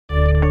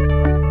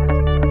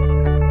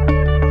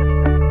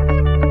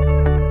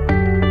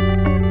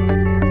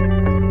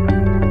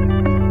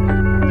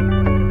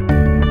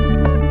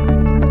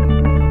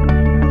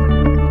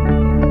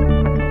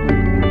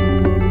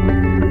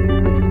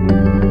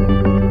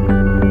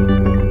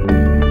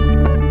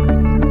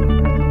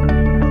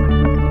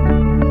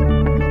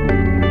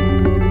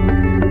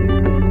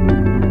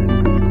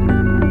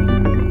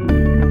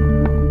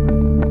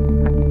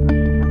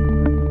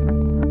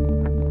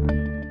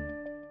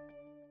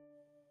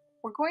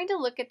We're going to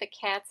look at the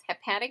cat's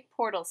hepatic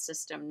portal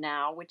system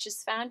now, which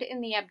is found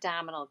in the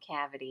abdominal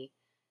cavity.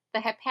 The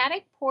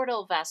hepatic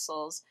portal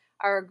vessels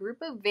are a group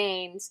of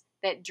veins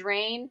that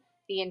drain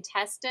the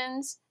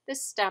intestines, the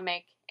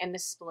stomach, and the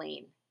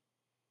spleen.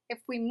 If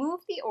we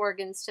move the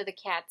organs to the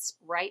cat's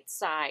right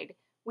side,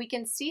 we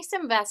can see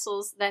some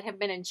vessels that have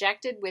been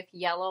injected with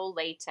yellow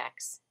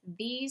latex.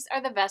 These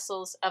are the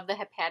vessels of the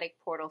hepatic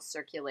portal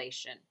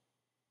circulation.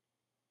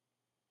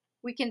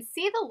 We can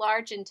see the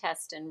large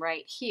intestine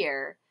right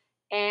here,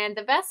 and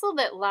the vessel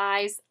that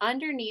lies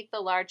underneath the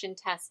large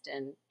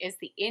intestine is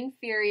the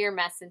inferior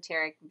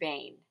mesenteric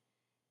vein.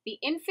 The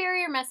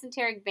inferior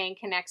mesenteric vein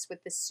connects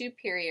with the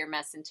superior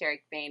mesenteric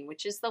vein,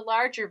 which is the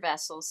larger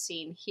vessel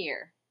seen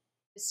here.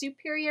 The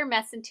superior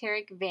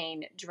mesenteric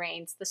vein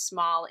drains the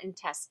small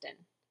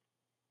intestine.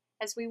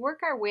 As we work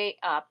our way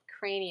up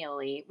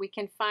cranially, we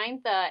can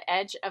find the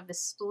edge of the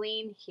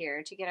spleen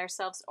here to get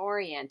ourselves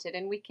oriented,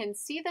 and we can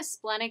see the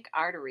splenic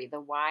artery, the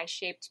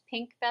Y-shaped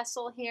pink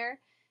vessel here.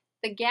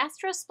 The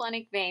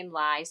gastrosplenic vein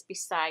lies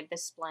beside the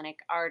splenic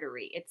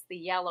artery. It's the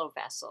yellow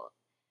vessel.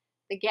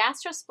 The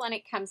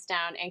gastrosplenic comes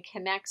down and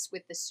connects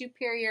with the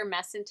superior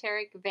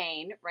mesenteric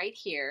vein right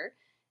here,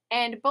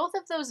 and both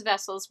of those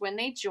vessels, when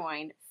they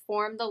join,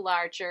 form the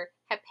larger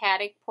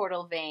hepatic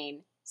portal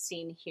vein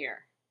seen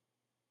here.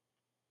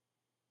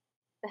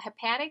 The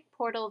hepatic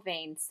portal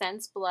vein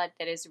sends blood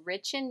that is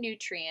rich in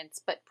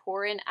nutrients but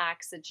poor in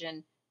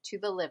oxygen to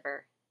the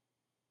liver.